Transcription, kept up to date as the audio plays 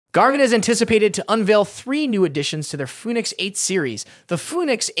Garmin is anticipated to unveil 3 new additions to their Fenix 8 series: the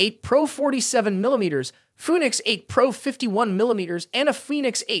Fenix 8 Pro 47mm, Fenix 8 Pro 51mm, and a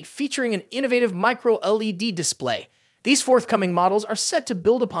Fenix 8 featuring an innovative micro-LED display. These forthcoming models are set to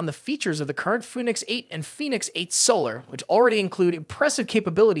build upon the features of the current Fenix 8 and Fenix 8 Solar, which already include impressive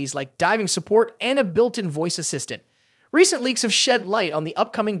capabilities like diving support and a built-in voice assistant. Recent leaks have shed light on the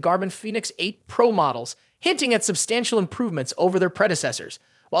upcoming Garmin Fenix 8 Pro models, hinting at substantial improvements over their predecessors.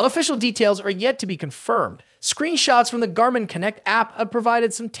 While official details are yet to be confirmed, screenshots from the Garmin Connect app have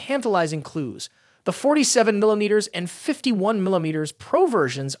provided some tantalizing clues. The 47mm and 51mm Pro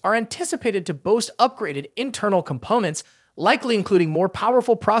versions are anticipated to boast upgraded internal components, likely including more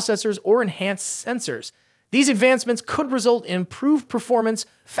powerful processors or enhanced sensors. These advancements could result in improved performance,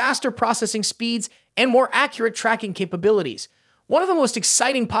 faster processing speeds, and more accurate tracking capabilities. One of the most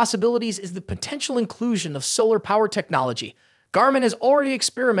exciting possibilities is the potential inclusion of solar power technology. Garmin has already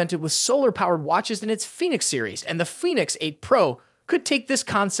experimented with solar-powered watches in its Fenix series, and the Fenix 8 Pro could take this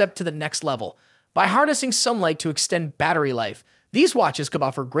concept to the next level. By harnessing sunlight to extend battery life, these watches could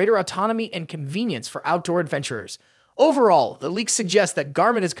offer greater autonomy and convenience for outdoor adventurers. Overall, the leaks suggest that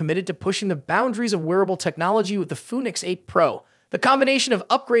Garmin is committed to pushing the boundaries of wearable technology with the Fenix 8 Pro. The combination of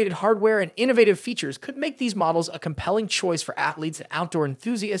upgraded hardware and innovative features could make these models a compelling choice for athletes and outdoor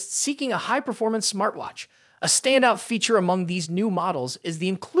enthusiasts seeking a high-performance smartwatch. A standout feature among these new models is the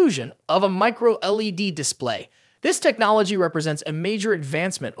inclusion of a micro-LED display. This technology represents a major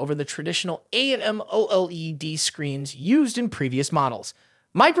advancement over the traditional AMOLED screens used in previous models.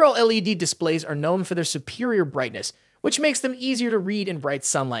 Micro-LED displays are known for their superior brightness, which makes them easier to read in bright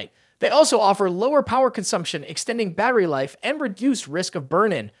sunlight. They also offer lower power consumption, extending battery life, and reduced risk of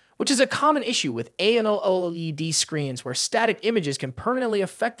burn-in, which is a common issue with AMOLED screens where static images can permanently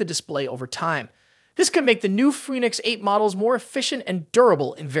affect the display over time. This can make the new Fenix 8 models more efficient and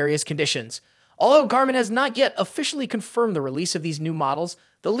durable in various conditions. Although Garmin has not yet officially confirmed the release of these new models,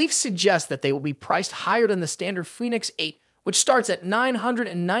 the leaks suggest that they will be priced higher than the standard Fenix 8, which starts at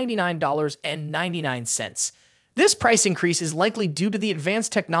 $999.99. This price increase is likely due to the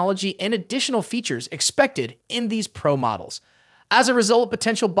advanced technology and additional features expected in these Pro models. As a result,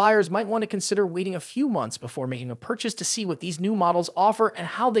 potential buyers might want to consider waiting a few months before making a purchase to see what these new models offer and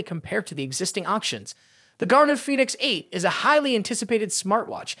how they compare to the existing options. The Garmin Fenix 8 is a highly anticipated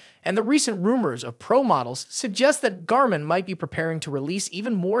smartwatch, and the recent rumors of Pro models suggest that Garmin might be preparing to release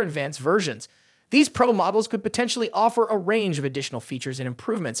even more advanced versions. These Pro models could potentially offer a range of additional features and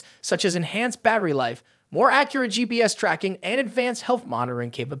improvements, such as enhanced battery life, more accurate GPS tracking, and advanced health monitoring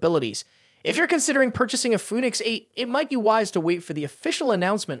capabilities. If you're considering purchasing a Fenix 8, it might be wise to wait for the official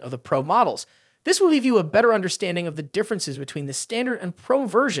announcement of the Pro models. This will leave you a better understanding of the differences between the standard and Pro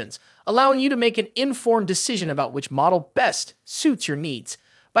versions, allowing you to make an informed decision about which model best suits your needs.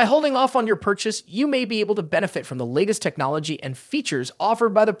 By holding off on your purchase, you may be able to benefit from the latest technology and features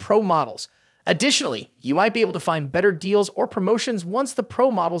offered by the Pro models. Additionally, you might be able to find better deals or promotions once the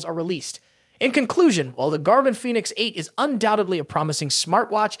Pro models are released. In conclusion, while the Garmin Fenix 8 is undoubtedly a promising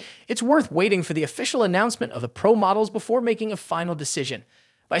smartwatch, it's worth waiting for the official announcement of the Pro models before making a final decision.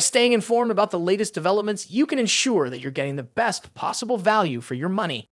 By staying informed about the latest developments, you can ensure that you're getting the best possible value for your money.